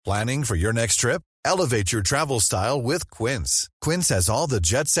Planning for your next trip? Elevate your travel style with Quince. Quince has all the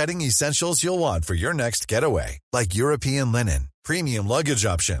jet-setting essentials you'll want for your next getaway, like European linen, premium luggage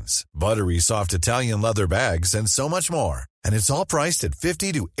options, buttery soft Italian leather bags, and so much more. And it's all priced at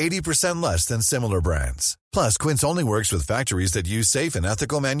 50 to 80% less than similar brands. Plus, Quince only works with factories that use safe and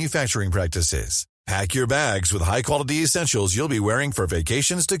ethical manufacturing practices. Pack your bags with high-quality essentials you'll be wearing for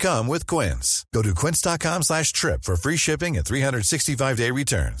vacations to come with Quince. Go to quince.com/trip for free shipping and 365-day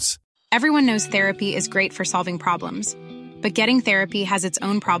returns. Everyone knows therapy is great for solving problems, but getting therapy has its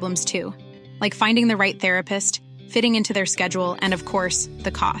own problems too, like finding the right therapist, fitting into their schedule, and of course,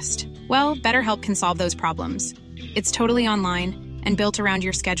 the cost. Well, BetterHelp can solve those problems. It's totally online and built around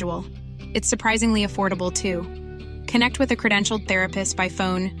your schedule. It's surprisingly affordable too. Connect with a credentialed therapist by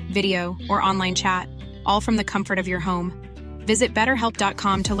phone, video, or online chat, all from the comfort of your home. Visit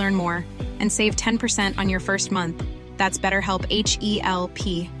BetterHelp.com to learn more and save 10% on your first month. That's BetterHelp,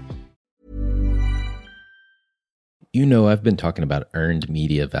 H-E-L-P. You know, I've been talking about earned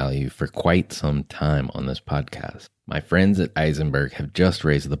media value for quite some time on this podcast. My friends at Eisenberg have just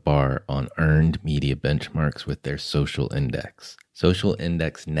raised the bar on earned media benchmarks with their social index. Social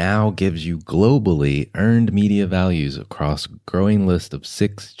Index now gives you globally earned media values across a growing list of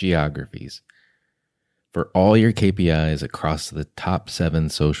 6 geographies for all your KPIs across the top 7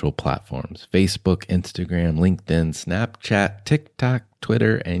 social platforms: Facebook, Instagram, LinkedIn, Snapchat, TikTok,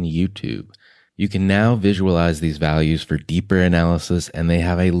 Twitter, and YouTube. You can now visualize these values for deeper analysis, and they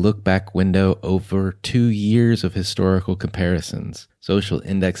have a look-back window over 2 years of historical comparisons. Social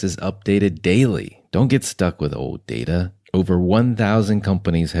Index is updated daily. Don't get stuck with old data. Over 1,000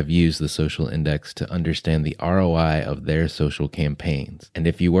 companies have used the Social Index to understand the ROI of their social campaigns. And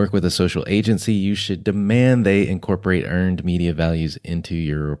if you work with a social agency, you should demand they incorporate earned media values into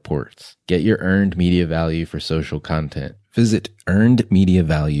your reports. Get your earned media value for social content. Visit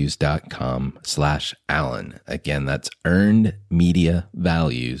earnedmediavalues.com/Alan. Again, that's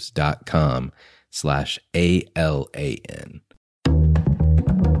earnedmediavalues.com/ALAN.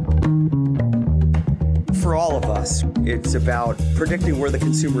 For all of us, it's about predicting where the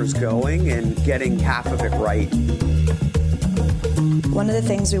consumer is going and getting half of it right. One of the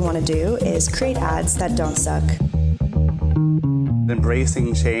things we want to do is create ads that don't suck.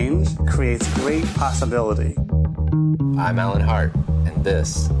 Embracing change creates great possibility. I'm Alan Hart, and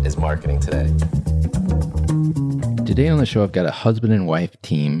this is Marketing Today. Today on the show, I've got a husband and wife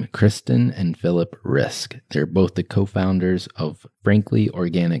team, Kristen and Philip Risk. They're both the co-founders of Frankly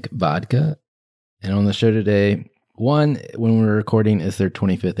Organic Vodka. And on the show today, one, when we're recording, is their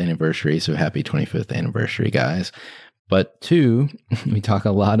 25th anniversary. So happy 25th anniversary, guys. But two, we talk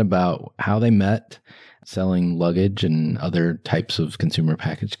a lot about how they met, selling luggage and other types of consumer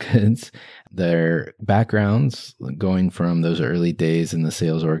packaged goods, their backgrounds going from those early days in the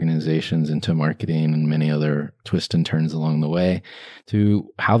sales organizations into marketing and many other twists and turns along the way, to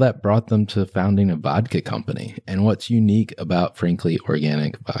how that brought them to founding a vodka company and what's unique about Frankly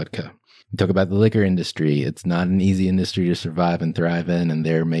Organic Vodka. We talk about the liquor industry. It's not an easy industry to survive and thrive in, and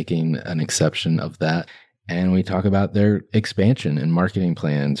they're making an exception of that. And we talk about their expansion and marketing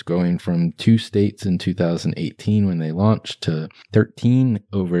plans, going from 2 states in 2018 when they launched to 13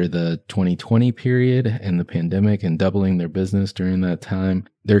 over the 2020 period and the pandemic, and doubling their business during that time.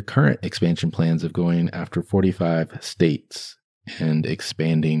 Their current expansion plans of going after 45 states and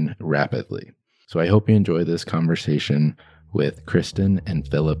expanding rapidly. So I hope you enjoy this conversation with Kristen and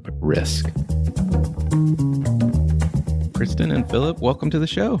Philip Risk. Kristen and Philip, welcome to the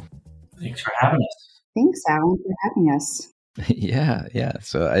show. Thanks for having us. Thanks, Alan, for having us. Yeah.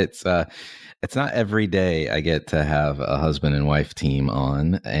 So it's not every day I get to have a husband and wife team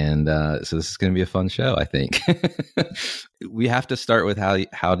on, and so this is going to be a fun show, I think. We have to start with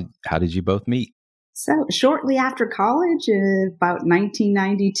how did you both meet? So shortly after college, about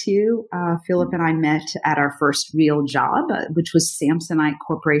 1992, Philip and I met at our first real job, which was Samsonite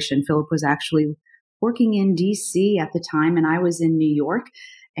Corporation. Philip was actually working in D.C. at the time, and I was in New York.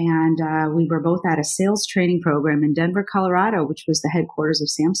 And we were both at a sales training program in Denver, Colorado, which was the headquarters of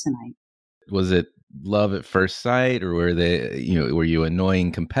Samsonite. Was it love at first sight, or were you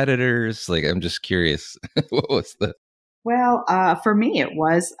annoying competitors? Like, I'm just curious. What was the... Well, for me, it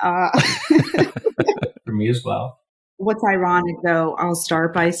was. For me as well. What's ironic, though, I'll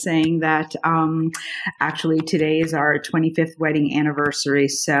start by saying that actually today is our 25th wedding anniversary.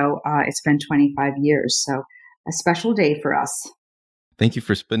 So it's been 25 years. So a special day for us. Thank you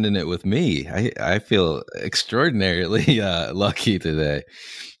for spending it with me. I feel extraordinarily lucky today.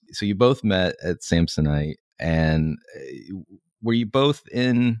 So you both met at Samsonite, and were you both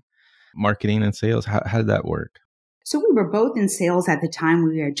in marketing and sales? How did that work? So we were both in sales at the time.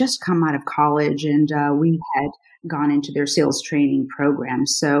 We had just come out of college, and we had gone into their sales training program.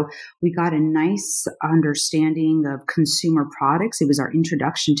 So we got a nice understanding of consumer products. It was our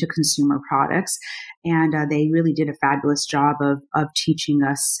introduction to consumer products. And they really did a fabulous job of teaching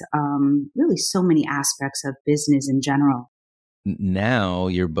us really so many aspects of business in general. Now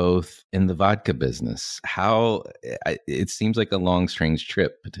you're both in the vodka business. It seems like a long, strange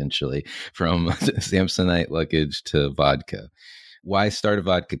trip potentially from Samsonite luggage to vodka. Why start a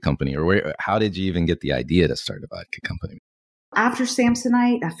vodka company, or how did you even get the idea to start a vodka company? After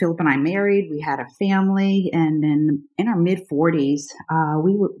Samsonite, Philip and I married. We had a family, and then in our mid 40s,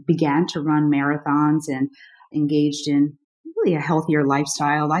 we began to run marathons and engaged in really a healthier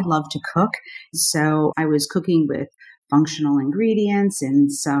lifestyle. I love to cook, so I was cooking with functional ingredients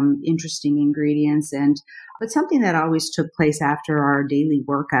and some interesting ingredients. But something that always took place after our daily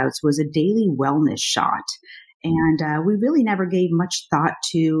workouts was a daily wellness shot. And we really never gave much thought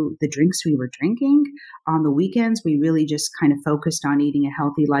to the drinks we were drinking. On the weekends, we really just kind of focused on eating a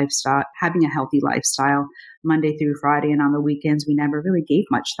healthy lifestyle, having a healthy lifestyle Monday through Friday. And on the weekends, we never really gave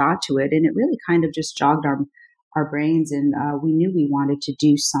much thought to it. And it really kind of just jogged our brains. And we knew we wanted to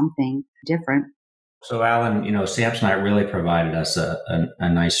do something different. So, Alan, Samsonite really provided us a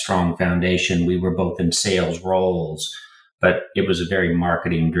nice, strong foundation. We were both in sales roles, but it was a very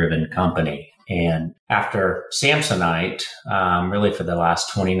marketing-driven company. And after Samsonite, really for the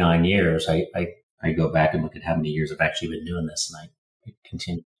last 29 years, I go back and look at how many years I've actually been doing this, and it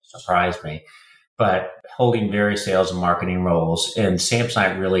continues to surprise me. But holding various sales and marketing roles, and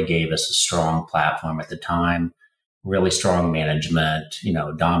Samsonite really gave us a strong platform at the time. Really strong management,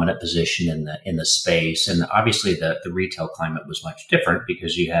 dominant position in the space. And obviously the retail climate was much different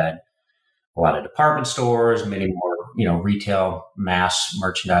because you had a lot of department stores, many more, retail mass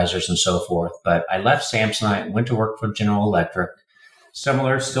merchandisers and so forth. But I left Samsonite, went to work for General Electric,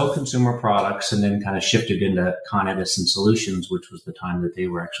 similar, still consumer products, and then kind of shifted into Con Edison Solutions, which was the time that they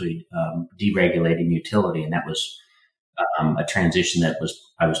were actually deregulating utility. And that was a transition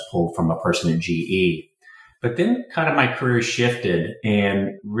I was pulled from a person at GE. But then kind of my career shifted,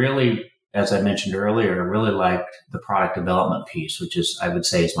 and really, as I mentioned earlier, I really liked the product development piece, which I would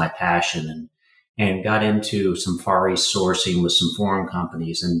say is my passion, and got into some Far East sourcing with some foreign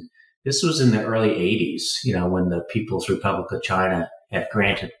companies. And this was in the early 80s, when the People's Republic of China had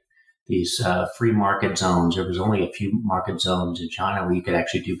granted these free market zones. There was only a few market zones in China where you could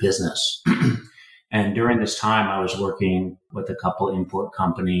actually do business. And during this time, I was working with a couple import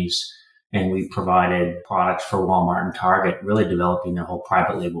companies, and we provided products for Walmart and Target, really developing their whole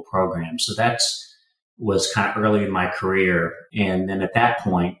private label program. So was kind of early in my career. And then at that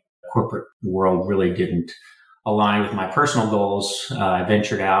point, the corporate world really didn't align with my personal goals. I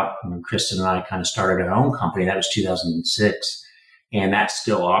ventured out, and Kristen and I kind of started our own company. That was 2006. And that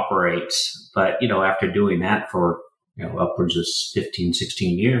still operates. But, after doing that for, upwards of 15,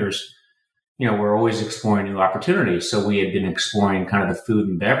 16 years, we're always exploring new opportunities. So we had been exploring kind of the food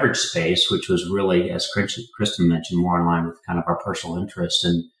and beverage space, which was really, as Kristen mentioned, more in line with kind of our personal interests,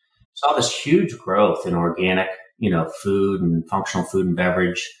 and saw this huge growth in organic, food and functional food and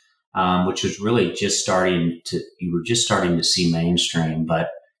beverage, which was really you were just starting to see mainstream. But,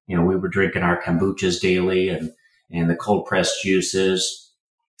 we were drinking our kombuchas daily and the cold pressed juices.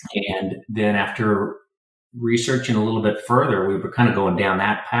 And then after researching a little bit further, we were kind of going down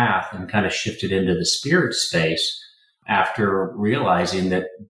that path and kind of shifted into the spirit space after realizing that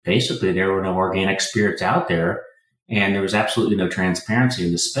basically there were no organic spirits out there and there was absolutely no transparency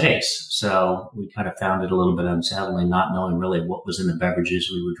in the space. So we kind of found it a little bit unsettling, not knowing really what was in the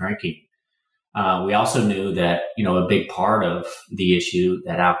beverages we were drinking. We also knew that, a big part of the issue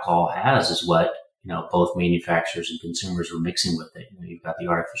that alcohol has is what both manufacturers and consumers were mixing with it. You've got the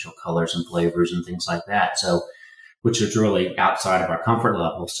artificial colors and flavors and things like that. So, which was really outside of our comfort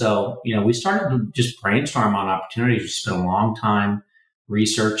level. So, we started to just brainstorm on opportunities. We spent a long time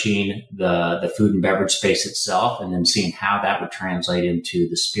researching the food and beverage space itself, and then seeing how that would translate into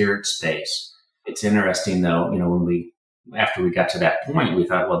the spirit space. It's interesting though, after we got to that point, we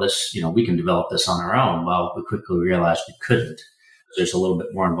thought, well, this, we can develop this on our own. Well, we quickly realized we couldn't. There's a little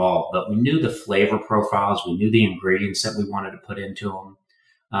bit more involved, but we knew the flavor profiles, we knew the ingredients that we wanted to put into them.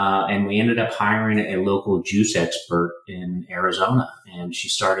 And we ended up hiring a local juice expert in Arizona. And she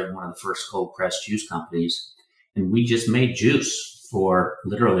started one of the first cold pressed juice companies. And we just made juice for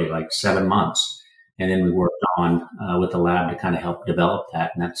literally like 7 months. And then we worked on with the lab to kind of help develop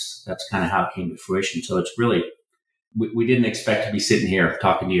that. And that's kind of how it came to fruition. So it's really we didn't expect to be sitting here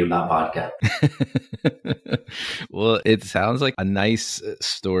talking to you about vodka. Well, it sounds like a nice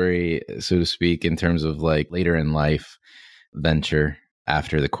story, so to speak, in terms of like later in life venture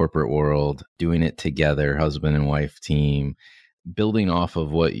after the corporate world, doing it together, husband and wife team, building off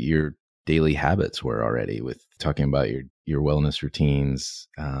of what your daily habits were already, with talking about your wellness routines,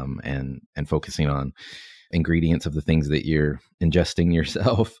 and focusing on ingredients of the things that you're ingesting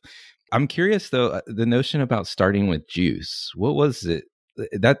yourself. I'm curious though, the notion about starting with juice. What was it?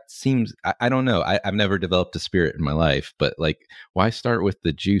 That seems, I don't know. I've never developed a spirit in my life, but like, why start with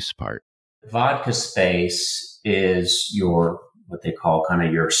the juice part? Vodka space is what they call kind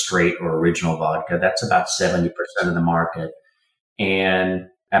of your straight or original vodka. That's about 70% of the market. And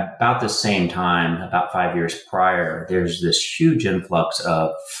about the same time, about 5 years prior, there's this huge influx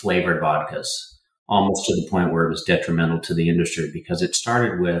of flavored vodkas, almost to the point where it was detrimental to the industry, because it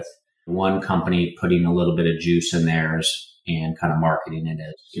started with one company putting a little bit of juice in theirs and kind of marketing it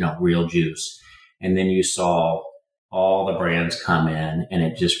as, real juice. And then you saw all the brands come in, and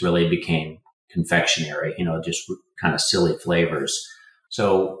it just really became confectionery, just kind of silly flavors.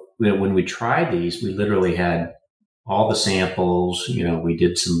 So when we tried these, we literally had all the samples, we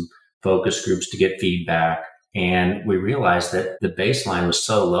did some focus groups to get feedback. And we realized that the baseline was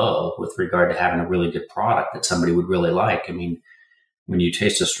so low with regard to having a really good product that somebody would really like. I mean, when you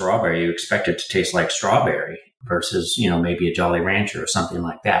taste a strawberry, you expect it to taste like strawberry versus, maybe a Jolly Rancher or something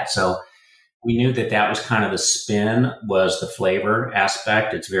like that. So we knew that was kind of the spin, was the flavor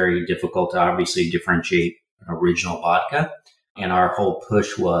aspect. It's very difficult to obviously differentiate an original vodka. And our whole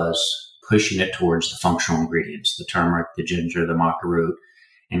push was pushing it towards the functional ingredients, the turmeric, the ginger, the maca root,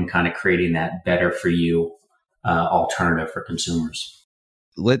 and kind of creating that better for you alternative for consumers.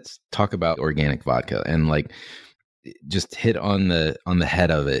 Let's talk about organic vodka and like just hit on the head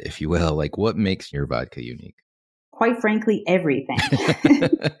of it, if you will. Like, what makes your vodka unique? Quite frankly, everything.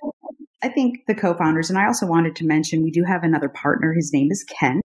 I think the co-founders, and I also wanted to mention, we do have another partner. His name is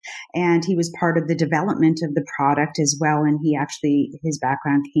Ken, and he was part of the development of the product as well. And his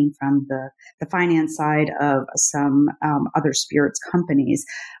background came from the finance side of some other spirits companies.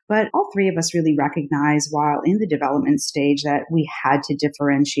 But all three of us really recognize, while in the development stage, that we had to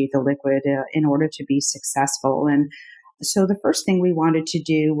differentiate the liquid in order to be successful. And so the first thing we wanted to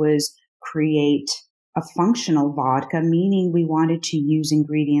do was create a functional vodka, meaning we wanted to use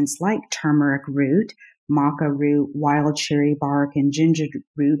ingredients like turmeric root, maca root, wild cherry bark, and ginger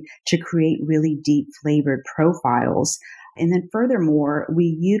root to create really deep flavored profiles. And then furthermore,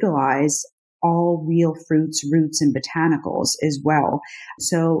 we utilize all real fruits, roots, and botanicals as well.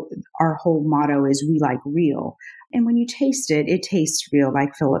 So our whole motto is we like real. And when you taste it, it tastes real,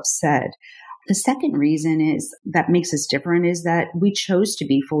 like Philip said. The second reason that makes us different is that we chose to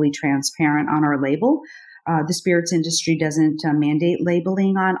be fully transparent on our label. The spirits industry doesn't mandate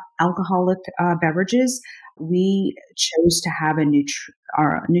labeling on alcoholic beverages. We chose to have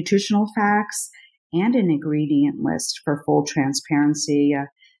our nutritional facts and an ingredient list for full transparency,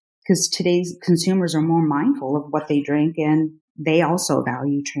 because today's consumers are more mindful of what they drink, and they also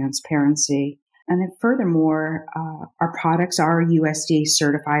value transparency. And then furthermore, our products are USDA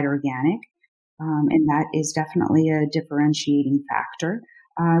certified organic. And that is definitely a differentiating factor,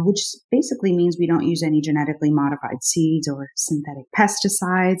 which basically means we don't use any genetically modified seeds or synthetic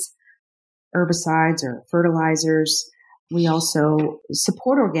pesticides, herbicides, or fertilizers. We also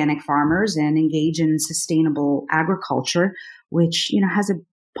support organic farmers and engage in sustainable agriculture, which has a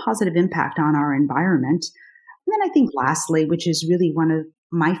positive impact on our environment. And then I think lastly, which is really one of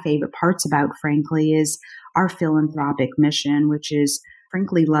my favorite parts about Frankly, is our philanthropic mission, which is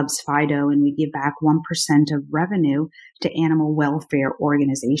Frankly loves Fido, and we give back 1% of revenue to animal welfare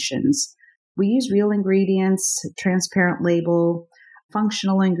organizations. We use real ingredients, transparent label,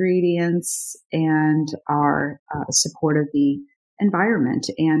 functional ingredients, and our support of the environment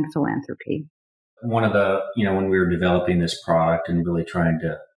and philanthropy. One of the, when we were developing this product and really trying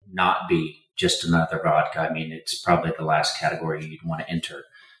to not be just another vodka, I mean, it's probably the last category you'd want to enter,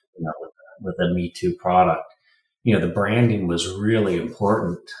 with a Me Too product. The branding was really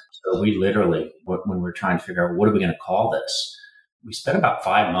important. So we literally, when we're trying to figure out what are we going to call this, we spent about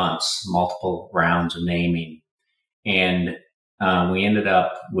 5 months, multiple rounds of naming. And we ended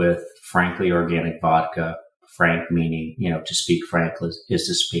up with Frankly Organic Vodka, frank meaning, to speak frankly is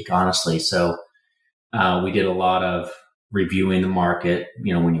to speak honestly. So we did a lot of reviewing the market.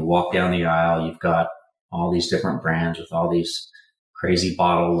 When you walk down the aisle, you've got all these different brands with all these crazy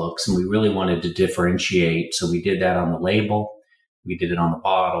bottle looks, and we really wanted to differentiate. So we did that on the label, we did it on the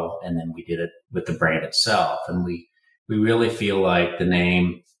bottle, and then we did it with the brand itself. And we really feel like the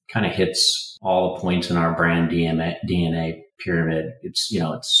name kind of hits all the points in our brand DNA pyramid. It's,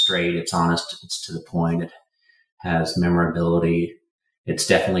 it's straight, it's honest, it's to the point, it has memorability. It's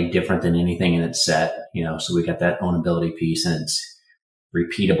definitely different than anything in its set, so we got that ownability piece, and it's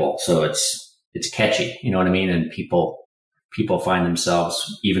repeatable. So it's catchy, you know what I mean? And people find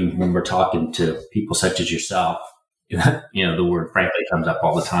themselves, even when we're talking to people such as yourself, the word frankly comes up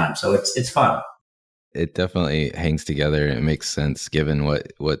all the time. So it's fun. It definitely hangs together. It makes sense given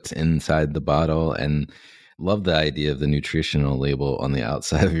what's inside the bottle, and love the idea of the nutritional label on the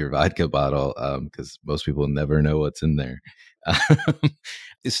outside of your vodka bottle, because most people never know what's in there.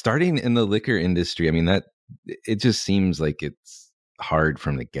 Starting in the liquor industry, I mean, that it just seems like it's hard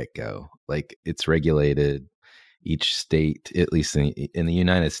from the get-go. Like, it's regulated. Each state, at least in the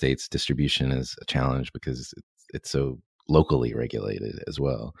United States, distribution is a challenge because it's so locally regulated as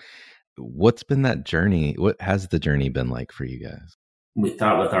well. What's been that journey? What has the journey been like for you guys? We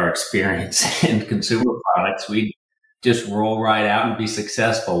thought with our experience in consumer products, we'd just roll right out and be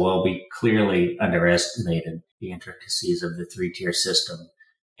successful. Well, we clearly underestimated the intricacies of the 3-tier system.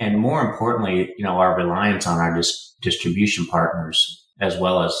 And more importantly, our reliance on our distribution partners, as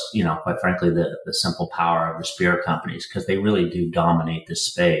well as, quite frankly, the simple power of the spirit companies, because they really do dominate this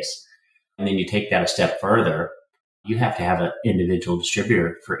space. And then you take that a step further, you have to have an individual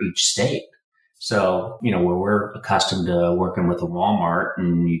distributor for each state. So, where we're accustomed to working with a Walmart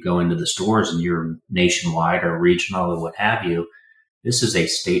and you go into the stores and you're nationwide or regional or what have you, this is a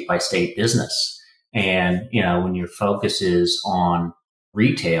state by state business. And, when your focus is on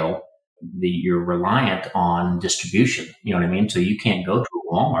retail, you're reliant on distribution. You know what I mean? So you can't go to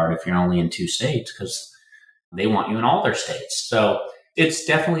a Walmart if you're only in 2 states because they want you in all their states. So it's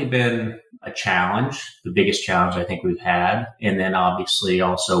definitely been a challenge, the biggest challenge I think we've had. And then obviously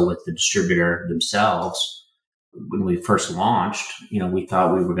also with the distributor themselves, when we first launched, we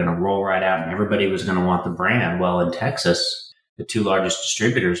thought we were going to roll right out and everybody was going to want the brand. Well, in Texas, the 2 largest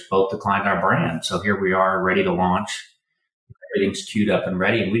distributors both declined our brand. So here we are ready to launch. Everything's queued up and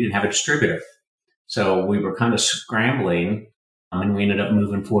ready, and we didn't have a distributor. So we were kind of scrambling, and we ended up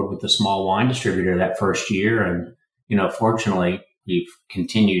moving forward with a small wine distributor that first year. And, fortunately, we've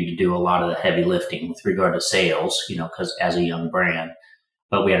continued to do a lot of the heavy lifting with regard to sales, because as a young brand,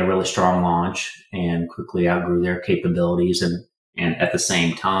 but we had a really strong launch and quickly outgrew their capabilities. And at the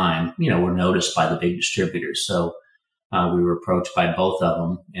same time, we're noticed by the big distributors. So we were approached by both of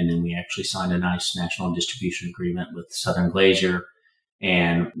them. And then we actually signed a nice national distribution agreement with Southern Glacier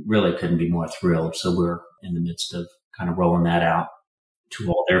and really couldn't be more thrilled. So we're in the midst of kind of rolling that out to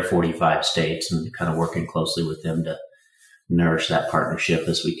all their 45 states and kind of working closely with them to nourish that partnership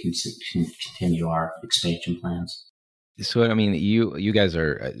as we continue our expansion plans. So, I mean, you guys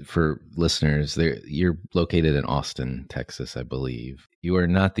are, for listeners, you're located in Austin, Texas, I believe. You are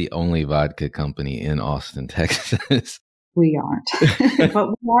not the only vodka company in Austin, Texas. We aren't, but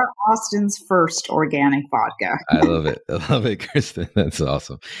we are Austin's first organic vodka. I love it, Kristen. That's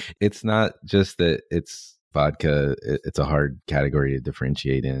awesome. It's not just that it's vodka. It's a hard category to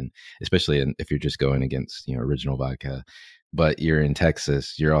differentiate in, especially if you're just going against, original vodka. But you're in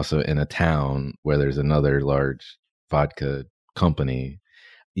Texas. You're also in a town where there's another large vodka company.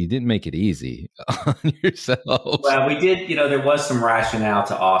 You didn't make it easy on yourselves. Well, we did, there was some rationale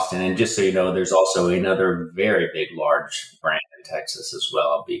to Austin. And just so you know, there's also another very big, large brand in Texas as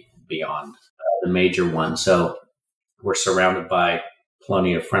well, beyond the major one. So we're surrounded by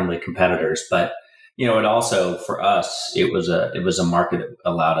plenty of friendly competitors. But, it also, for us, it was a market that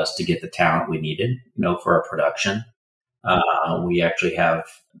allowed us to get the talent we needed, for our production. We actually have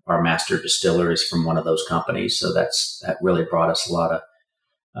our master distiller is from one of those companies. So that really brought us a lot of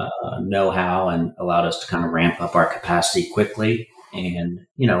know-how and allowed us to kind of ramp up our capacity quickly and,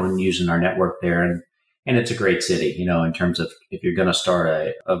 and using our network there. And it's a great city, in terms of if you're going to start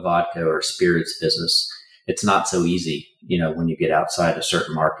a vodka or spirits business, it's not so easy, when you get outside of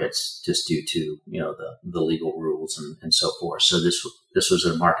certain markets just due to, the legal rules and so forth. So this was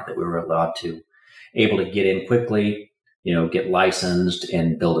a market that we were able to get in quickly, get licensed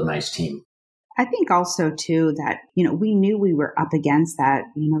and build a nice team. I think also, too, that, we knew we were up against that,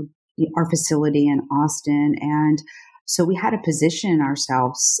 our facility in Austin. And so we had to position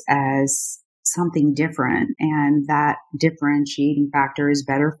ourselves as something different. And that differentiating factor is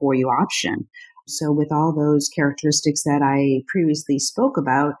better for you option. So with all those characteristics that I previously spoke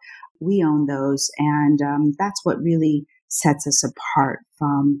about, we own those. And that's what really sets us apart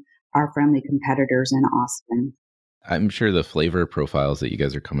from our friendly competitors in Austin. I'm sure the flavor profiles that you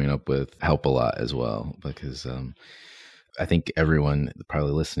guys are coming up with help a lot as well, because I think everyone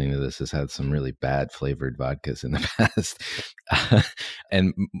probably listening to this has had some really bad flavored vodkas in the past.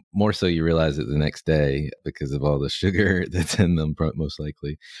 And more so you realize it the next day because of all the sugar that's in them, most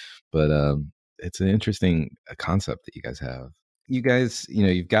likely. But it's an interesting concept that you guys have. You guys,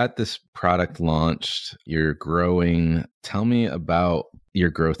 you've got this product launched, you're growing. Tell me about your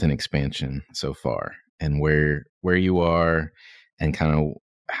growth and expansion so far and where you are and kind of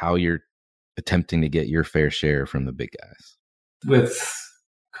how you're attempting to get your fair share from the big guys. With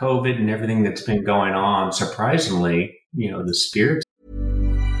COVID and everything that's been going on, surprisingly, the spirits.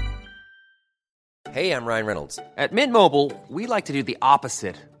 Hey, I'm Ryan Reynolds. At Mint Mobile, we like to do the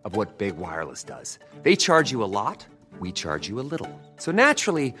opposite of what Big Wireless does. They charge you a lot, we charge you a little. So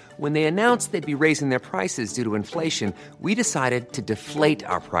naturally, when they announced they'd be raising their prices due to inflation, we decided to deflate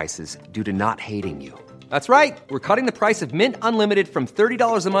our prices due to not hating you. That's right. We're cutting the price of Mint Unlimited from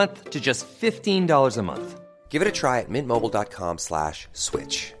 $30 a month to just $15 a month. Give it a try at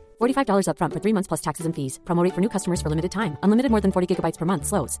mintmobile.com/switch. $45 up front for 3 months plus taxes and fees. Promo rate for new customers for limited time. Unlimited more than 40 gigabytes per month.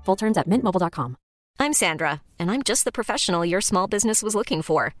 Slows full terms at mintmobile.com. I'm Sandra, and I'm just the professional your small business was looking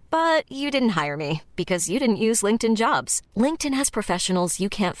for. But you didn't hire me because you didn't use LinkedIn Jobs. LinkedIn has professionals you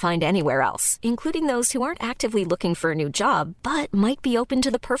can't find anywhere else, including those who aren't actively looking for a new job, but might be open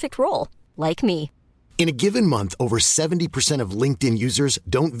to the perfect role, like me. In a given month, over 70% of LinkedIn users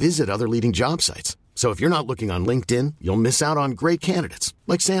don't visit other leading job sites. So if you're not looking on LinkedIn, you'll miss out on great candidates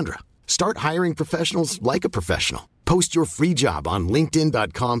like Sandra. Start hiring professionals like a professional. Post your free job on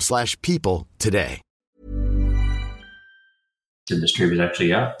linkedin.com/people today. The industry was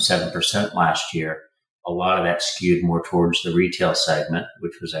actually up 7% last year. A lot of that skewed more towards the retail segment,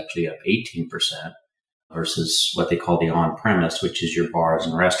 which was actually up 18% versus what they call the on-premise, which is your bars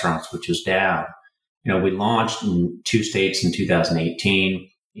and restaurants, which is down. We launched in 2 states in 2018.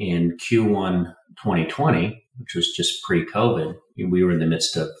 In Q1 2020, which was just pre-COVID, we were in the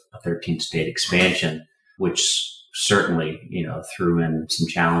midst of a 13-state expansion, which certainly, threw in some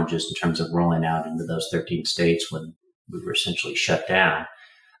challenges in terms of rolling out into those 13 states when we were essentially shut down.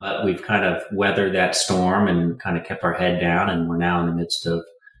 But we've kind of weathered that storm and kind of kept our head down, and we're now in the midst of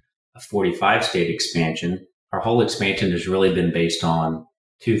a 45-state expansion. Our whole expansion has really been based on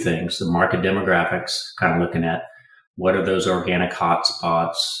 2 things: the market demographics, kind of looking at what are those organic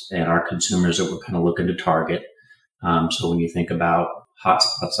hotspots and our consumers that we're kind of looking to target. So when you think about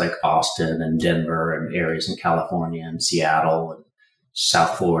hotspots like Austin and Denver and areas in California and Seattle and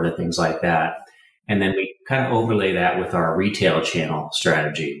South Florida, things like that. And then we kind of overlay that with our retail channel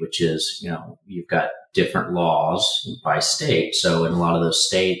strategy, which is, you've got different laws by state. So in a lot of those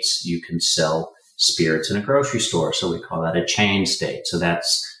states, you can sell spirits in a grocery store. So we call that a chain state. So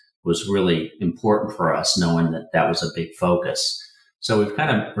was really important for us, knowing that was a big focus. So we've kind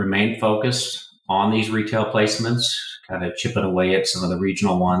of remained focused on these retail placements, kind of chipping away at some of the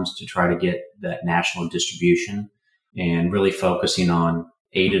regional ones to try to get that national distribution, and really focusing on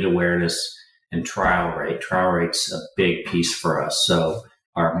aided awareness and trial rate. Trial rate's a big piece for us. So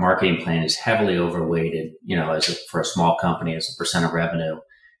our marketing plan is heavily overweighted, for a small company as a percent of revenue,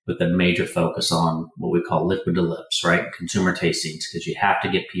 with a major focus on what we call liquid to lips, right? Consumer tastings, because you have to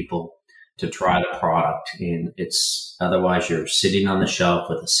get people to try the product, and otherwise you're sitting on the shelf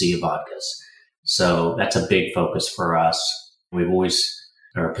with a sea of vodkas. So that's a big focus for us. We've always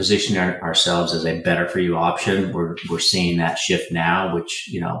are positioning ourselves as a better for you option. We're seeing that shift now, which,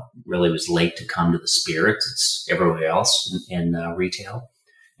 really was late to come to the spirits. It's everywhere else in retail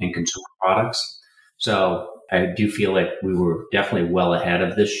and consumer products. So I do feel like we were definitely well ahead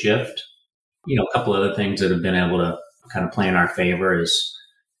of this shift. A couple other things that have been able to kind of play in our favor is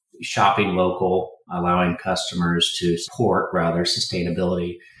shopping local, allowing customers to support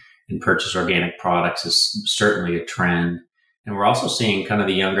sustainability and purchase organic products is certainly a trend. And we're also seeing kind of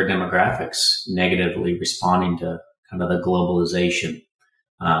the younger demographics negatively responding to kind of the globalization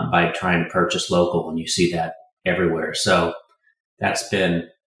by trying to purchase local, and you see that everywhere. So that's been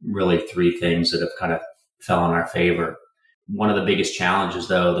really 3 things that have kind of fell in our favor. One of the biggest challenges,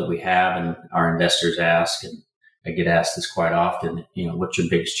 though, that we have, and our investors ask, and I get asked this quite often, what's your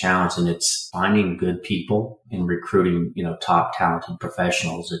biggest challenge? And it's finding good people and recruiting, top talented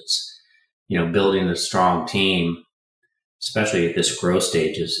professionals. It's, building a strong team, especially at this growth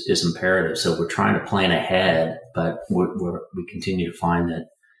stage, is imperative. So we're trying to plan ahead, but we continue to find that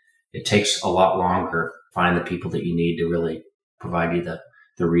it takes a lot longer to find the people that you need to really provide you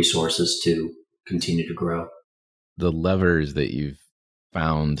the resources to continue to grow. The levers that you've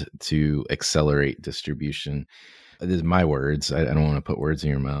found to accelerate distribution, this is my words. I don't want to put words in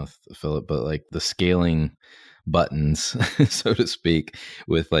your mouth, Philip, but like the scaling buttons, so to speak,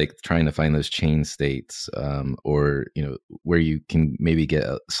 with like trying to find those chain states, or, where you can maybe get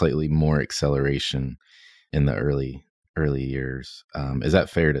a slightly more acceleration in the early years. Is that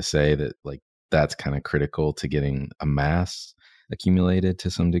fair to say that like that's kind of critical to getting a mass accumulated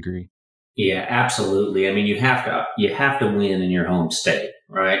to some degree? Yeah, absolutely. I mean, you have to win in your home state,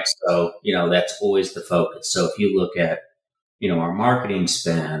 right? So, that's always the focus. So if you look at, our marketing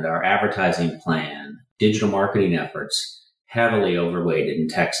spend, our advertising plan, digital marketing efforts, heavily overweighted in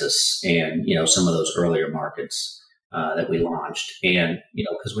Texas and, some of those earlier markets that we launched. And,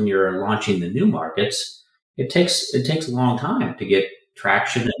 because when you're launching the new markets, it takes a long time to get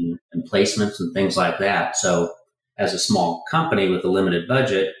traction and placements and things like that. So as a small company with a limited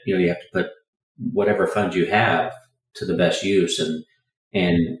budget, you have to put whatever funds you have to the best use.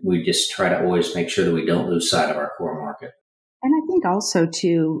 And we just try to always make sure that we don't lose sight of our core market. And I think also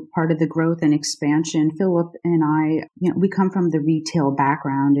too, part of the growth and expansion, Philip and I, we come from the retail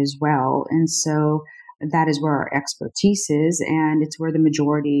background as well. And so that is where our expertise is. And it's where the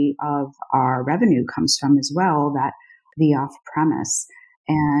majority of our revenue comes from as well, that the off-premise.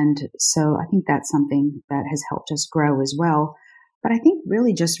 And so I think that's something that has helped us grow as well. But I think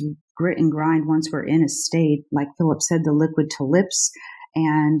really just grit and grind once we're in a state, like Philip said, the liquid to lips.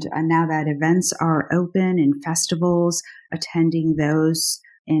 And now that events are open and festivals, attending those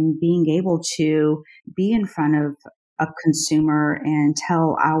and being able to be in front of a consumer and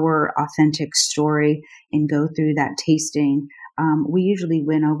tell our authentic story and go through that tasting, we usually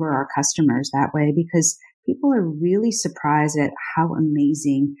win over our customers that way because people are really surprised at how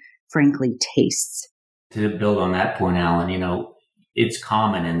amazing Frankly tastes. To build on that point, Alan, it's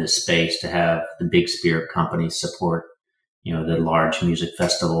common in this space to have the big spirit companies support, the large music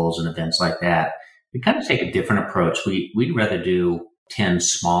festivals and events like that. We kind of take a different approach. We'd rather do 10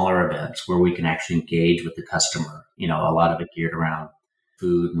 smaller events where we can actually engage with the customer, a lot of it geared around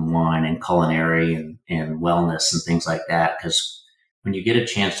food and wine and culinary and wellness and things like that. Because when you get a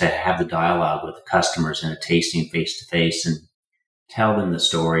chance to have the dialogue with the customers in a tasting face-to-face and tell them the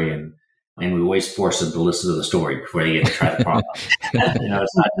story, and we always force them to listen to the story before they get to try the product.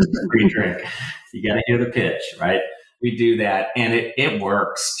 It's not just a free drink. You got to hear the pitch, right? We do that, and it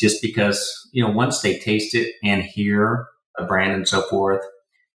works just because, once they taste it and hear a brand and so forth,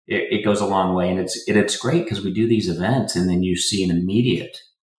 it goes a long way. And it's great because we do these events and then you see an immediate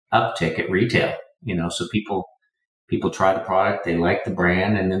uptick at retail, so people try the product, they like the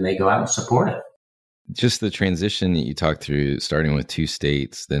brand, and then they go out and support it. Just the transition that you talked through, starting with 2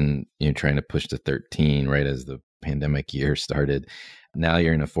 states, then trying to push to 13 right as the pandemic year started. Now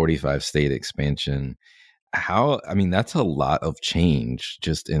you're in a 45 state expansion. That's a lot of change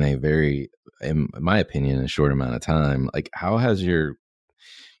just in a very, in my opinion, a short amount of time. Like, have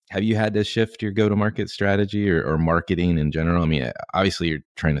you had to shift your go-to-market strategy or marketing in general? Obviously you're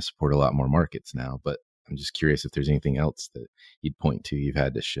trying to support a lot more markets now, but I'm just curious if there's anything else that you'd point to you've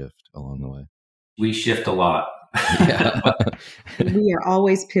had to shift along the way. We shift a lot. Yeah. We are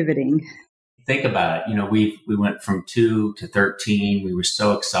always pivoting. Think about it. We went from 2 to 13. We were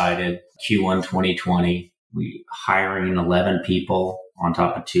so excited. Q1 2020. We hiring 11 people on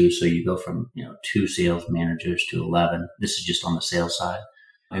top of 2. So you go from, 2 sales managers to 11. This is just on the sales side.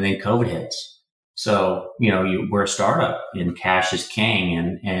 And then COVID hits. So, we're a startup and cash is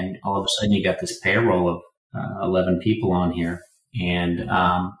king. And all of a sudden you got this payroll of 11 people on here. And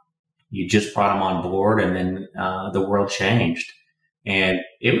you just brought them on board, and then the world changed. And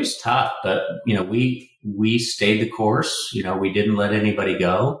it was tough, but, we stayed the course. We didn't let anybody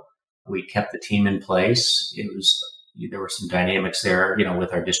go. We kept the team in place. There were some dynamics there,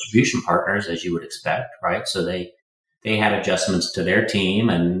 with our distribution partners, as you would expect, right? So they had adjustments to their team,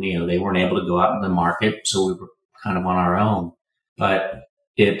 and, they weren't able to go out in the market. So we were kind of on our own, but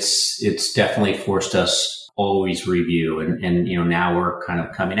it's definitely forced us always review. And, now we're kind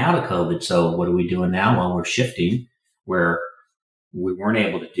of coming out of COVID. So what are we doing now? Well, we're shifting where we weren't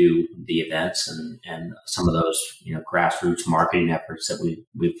able to do the events and some of those, grassroots marketing efforts that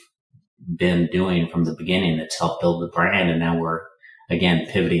we've been doing from the beginning that's helped build the brand. And now we're, again,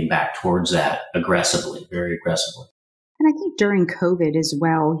 pivoting back towards that aggressively, very aggressively. And I think during COVID as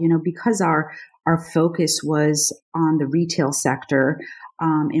well, because our focus was on the retail sector,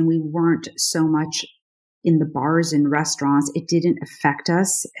 and we weren't so much in the bars and restaurants, it didn't affect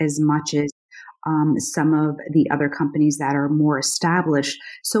us as much as some of the other companies that are more established.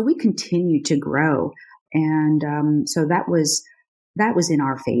 So we continued to grow. And so that was in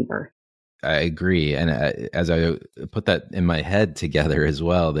our favor. I agree. And as I put that in my head together as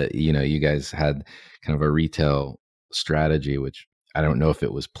well, that, you guys had kind of a retail strategy, which I don't know if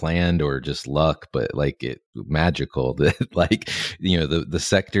it was planned or just luck, but like it magical that like, the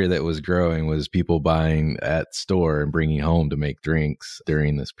sector that was growing was people buying at store and bringing home to make drinks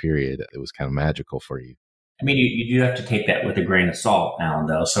during this period. It was kind of magical for you. I mean, you do have to take that with a grain of salt, Alan,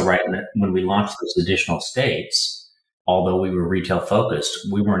 though. So when we launched those additional states, although we were retail focused,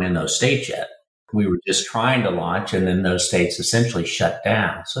 we weren't in those states yet. We were just trying to launch, and then those states essentially shut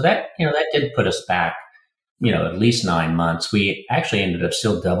down. So that did put us back, at least 9 months. We actually ended up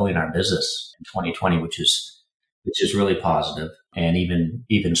still doubling our business in 2020, which is really positive, and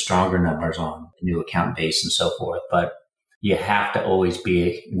even stronger numbers on the new account base and so forth. But you have to always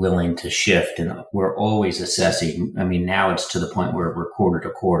be willing to shift, and we're always assessing. I mean, now it's to the point where we're quarter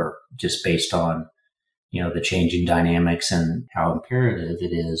to quarter, just based on, the changing dynamics and how imperative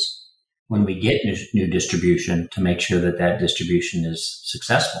it is when we get new distribution to make sure that distribution is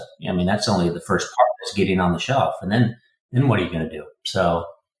successful. I mean, that's only the first part, is getting on the shelf. And then what are you going to do? So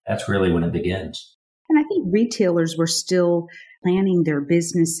that's really when it begins. And I think retailers were still planning their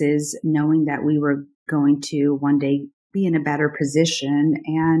businesses, knowing that we were going to one day be in a better position.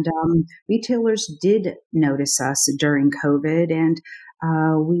 And retailers did notice us during COVID, and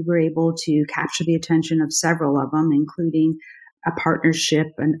we were able to capture the attention of several of them, including a partnership,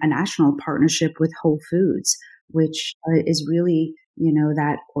 a national partnership with Whole Foods, which is really,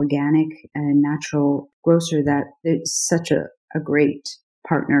 that organic and natural grocer that is such a great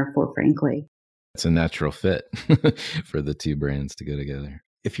partner for Frankly. It's a natural fit for the two brands to go together.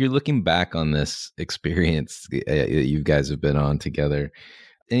 If you're looking back on this experience that you guys have been on together,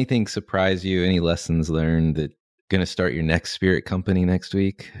 anything surprise you? Any lessons learned that going to start your next spirit company next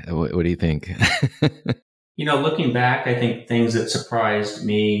week? What do you think? Looking back, I think things that surprised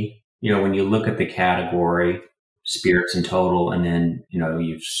me, when you look at the category, spirits in total, and then,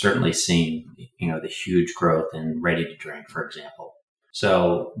 you've certainly seen, the huge growth in ready to drink, for example.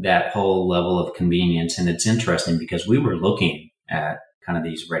 So that whole level of convenience, and it's interesting because we were looking at kind of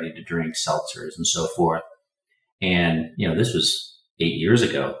these ready to drink seltzers and so forth. And, this was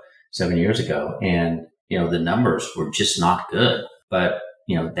 7 years ago. And, the numbers were just not good, but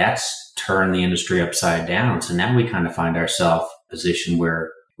that's turned the industry upside down. So now we kind of find ourselves in a position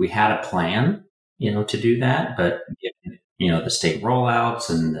where we had a plan, to do that, but the state rollouts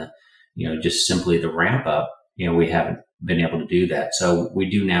and just simply the ramp up, we haven't been able to do that. So we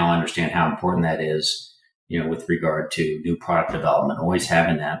do now understand how important that is, with regard to new product development, always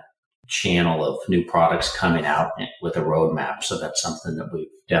having that channel of new products coming out with a roadmap. So that's something that we've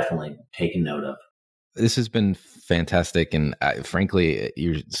definitely taken note of. This has been fantastic. And frankly,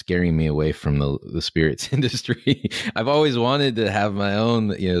 you're scaring me away from the spirits industry. I've always wanted to have my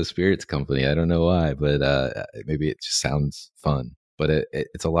own, spirits company. I don't know why, but maybe it just sounds fun. But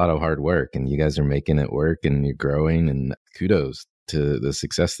it's a lot of hard work, and you guys are making it work, and you're growing, and kudos to the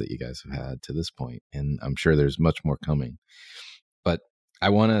success that you guys have had to this point. And I'm sure there's much more coming. But I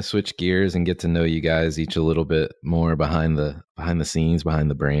want to switch gears and get to know you guys each a little bit more behind the scenes,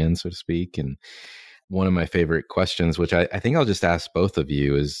 behind the brand, so to speak. And one of my favorite questions, which I think I'll just ask both of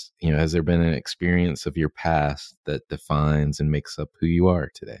you, is, has there been an experience of your past that defines and makes up who you are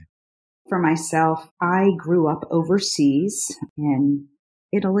today? For myself, I grew up overseas in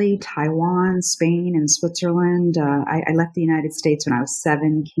Italy, Taiwan, Spain, and Switzerland. I left the United States when I was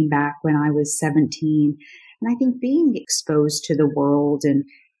 7, came back when I was 17. And I think being exposed to the world and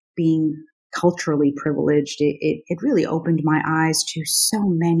being culturally privileged, it really opened my eyes to so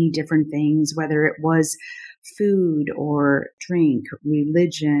many different things, whether it was food or drink,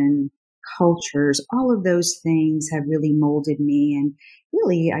 religion, cultures. All of those things have really molded me, and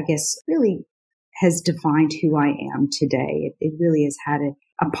really, I guess, really has defined who I am today. It really has had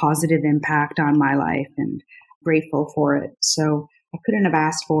a positive impact on my life, and grateful for it. So I couldn't have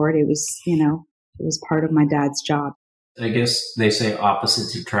asked for it. It was, it was part of my dad's job. I guess they say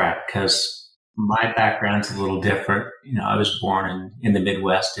opposites attract, because my background's a little different. I was born in the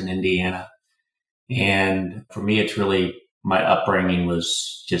Midwest in Indiana. And for me, it's really, my upbringing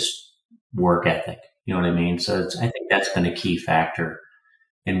was just work ethic. You know what I mean? So I think that's been a key factor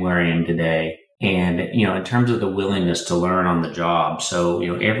in where I am today. And, in terms of the willingness to learn on the job. So,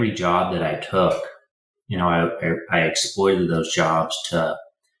 every job that I took, I exploited those jobs to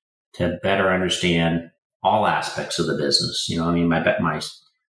better understand all aspects of the business.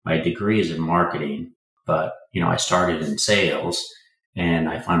 My degree is in marketing, but, I started in sales, and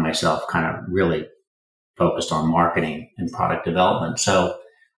I find myself kind of really focused on marketing and product development. So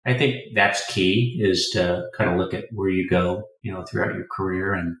I think that's key, is to kind of look at where you go, throughout your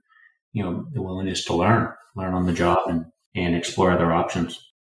career, and, the willingness to learn on the job and explore other options.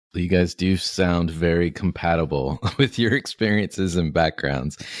 You guys do sound very compatible with your experiences and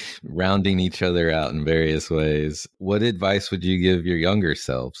backgrounds, rounding each other out in various ways. What advice would you give your younger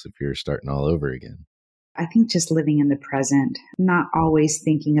selves if you're starting all over again? I think just living in the present, not always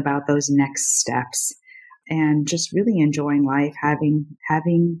thinking about those next steps, and just really enjoying life, having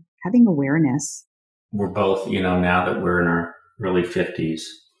awareness. We're both, now that we're in our early 50s,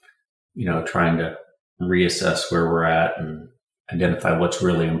 trying to reassess where we're at and identify what's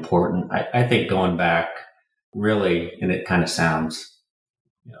really important. I think going back really, and it kind of sounds,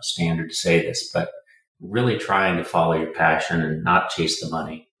 standard to say this, but really trying to follow your passion and not chase the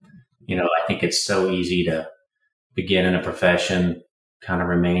money. I think it's so easy to begin in a profession, kind of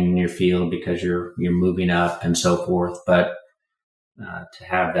remain in your field because you're moving up and so forth. But to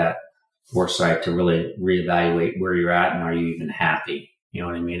have that foresight to really reevaluate where you're at and are you even happy, you know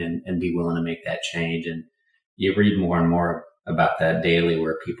what I mean? And be willing to make that change. And you read more and more about that daily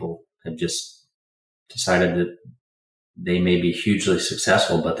where people have just decided that they may be hugely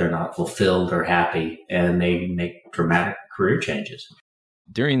successful, but they're not fulfilled or happy, and they make dramatic career changes.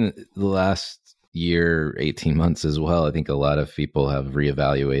 During the last year, 18 months as well, I think a lot of people have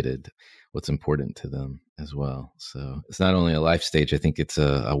reevaluated what's important to them as well. So it's not only a life stage, I think it's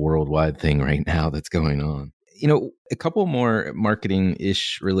a worldwide thing right now that's going on. A couple more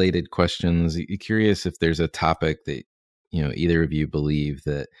marketing-ish related questions. You're curious if there's a topic that, either of you believe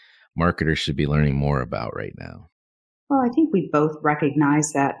that marketers should be learning more about right now. Well, I think we both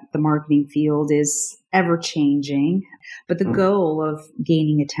recognize that the marketing field is ever changing, but the goal of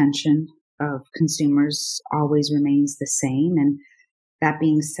gaining attention of consumers always remains the same. And that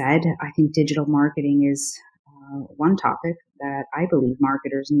being said, I think digital marketing is one topic that I believe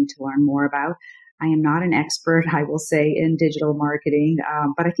marketers need to learn more about. I am not an expert, I will say, in digital marketing,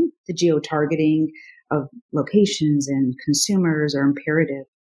 but I think the geo-targeting of locations and consumers are imperative.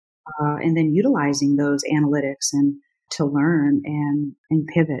 And then utilizing those analytics and to learn and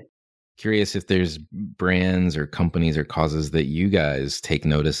pivot. Curious if there's brands or companies or causes that you guys take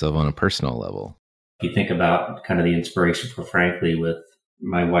notice of on a personal level. If you think about kind of the inspiration for Frankly, with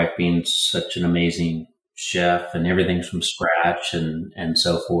my wife being such an amazing chef and everything's from scratch and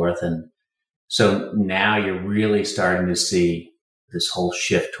so forth. And so now you're really starting to see this whole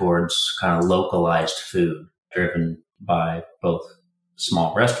shift towards kind of localized food driven by both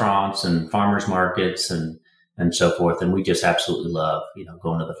small restaurants and farmers markets and so forth. And we just absolutely love,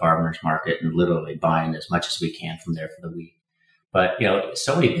 going to the farmers market and literally buying as much as we can from there for the week. But,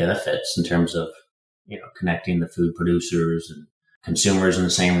 so many benefits in terms of, connecting the food producers and consumers in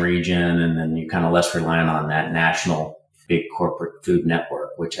the same region. And then you're kind of less reliant on that national big corporate food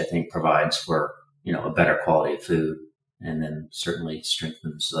network, which I think provides for, a better quality of food and then certainly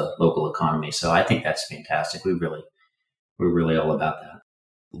strengthens the local economy. So I think that's fantastic. We're really all about that.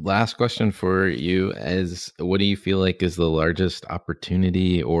 Last question for you is, what do you feel like is the largest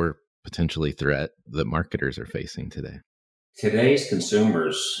opportunity or potentially threat that marketers are facing today? Today's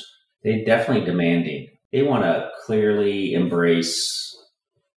consumers, they're definitely demanding. They want to clearly embrace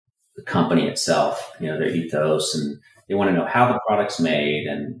the company itself, their ethos, and they want to know how the product's made,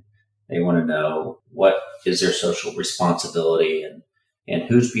 and they want to know what is their social responsibility and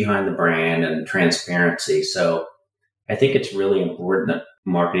who's behind the brand and transparency. So I think it's really important that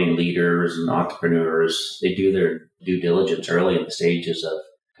marketing leaders and entrepreneurs, they do their due diligence early in the stages of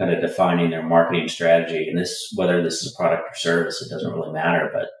kind of defining their marketing strategy. And this, whether this is a product or service, it doesn't really matter,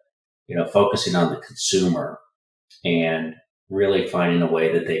 but, focusing on the consumer and really finding a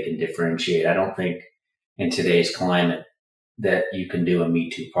way that they can differentiate. I don't think in today's climate that you can do a Me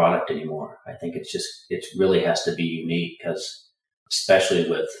Too product anymore. I think it really has to be unique, because especially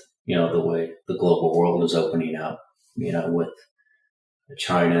with, the way the global world is opening up, with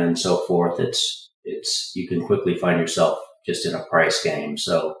China and so forth, it's you can quickly find yourself just in a price game.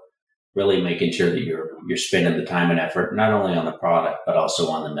 So really making sure that you're spending the time and effort, not only on the product, but also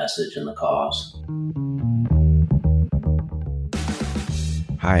on the message and the cause.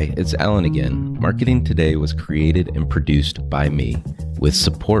 Hi, it's Alan again. Marketing Today was created and produced by me, with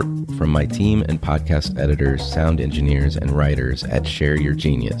support from my team and podcast editors, sound engineers, and writers at Share Your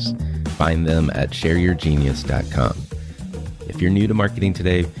Genius. Find them at shareyourgenius.com. If you're new to Marketing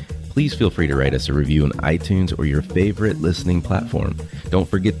Today, please feel free to write us a review on iTunes or your favorite listening platform. Don't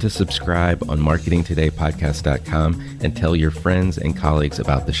forget to subscribe on marketingtodaypodcast.com and tell your friends and colleagues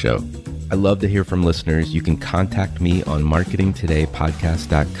about the show. I love to hear from listeners. You can contact me on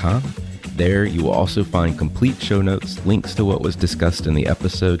marketingtodaypodcast.com. There, you will also find complete show notes, links to what was discussed in the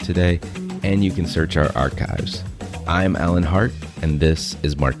episode today, and you can search our archives. I'm Alan Hart, and this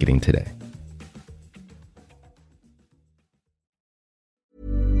is Marketing Today.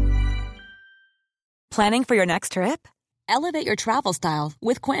 Planning for your next trip? Elevate your travel style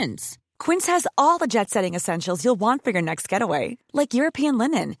with Quince. Quince has all the jet-setting essentials you'll want for your next getaway, like European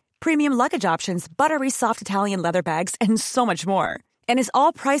linen, premium luggage options, buttery soft Italian leather bags, and so much more. And is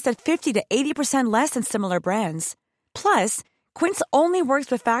all priced at 50 to 80% less than similar brands. Plus, Quince only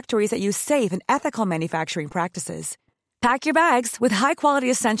works with factories that use safe and ethical manufacturing practices. Pack your bags with high-quality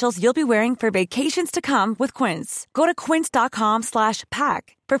essentials you'll be wearing for vacations to come with Quince. Go to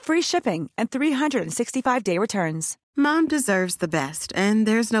quince.com/pack for free shipping and 365-day returns. Mom deserves the best, and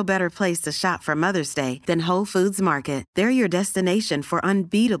there's no better place to shop for Mother's Day than Whole Foods Market. They're your destination for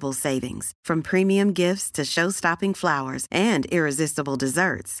unbeatable savings, from premium gifts to show-stopping flowers and irresistible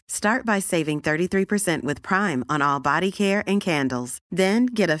desserts. Start by saving 33% with Prime on all body care and candles. Then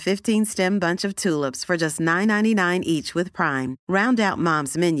get a 15-stem bunch of tulips for just $9.99 each with Prime. Round out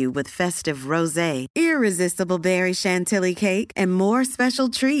Mom's menu with festive rosé, irresistible berry chantilly cake, and more special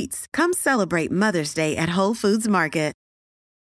treats. Come celebrate Mother's Day at Whole Foods Market.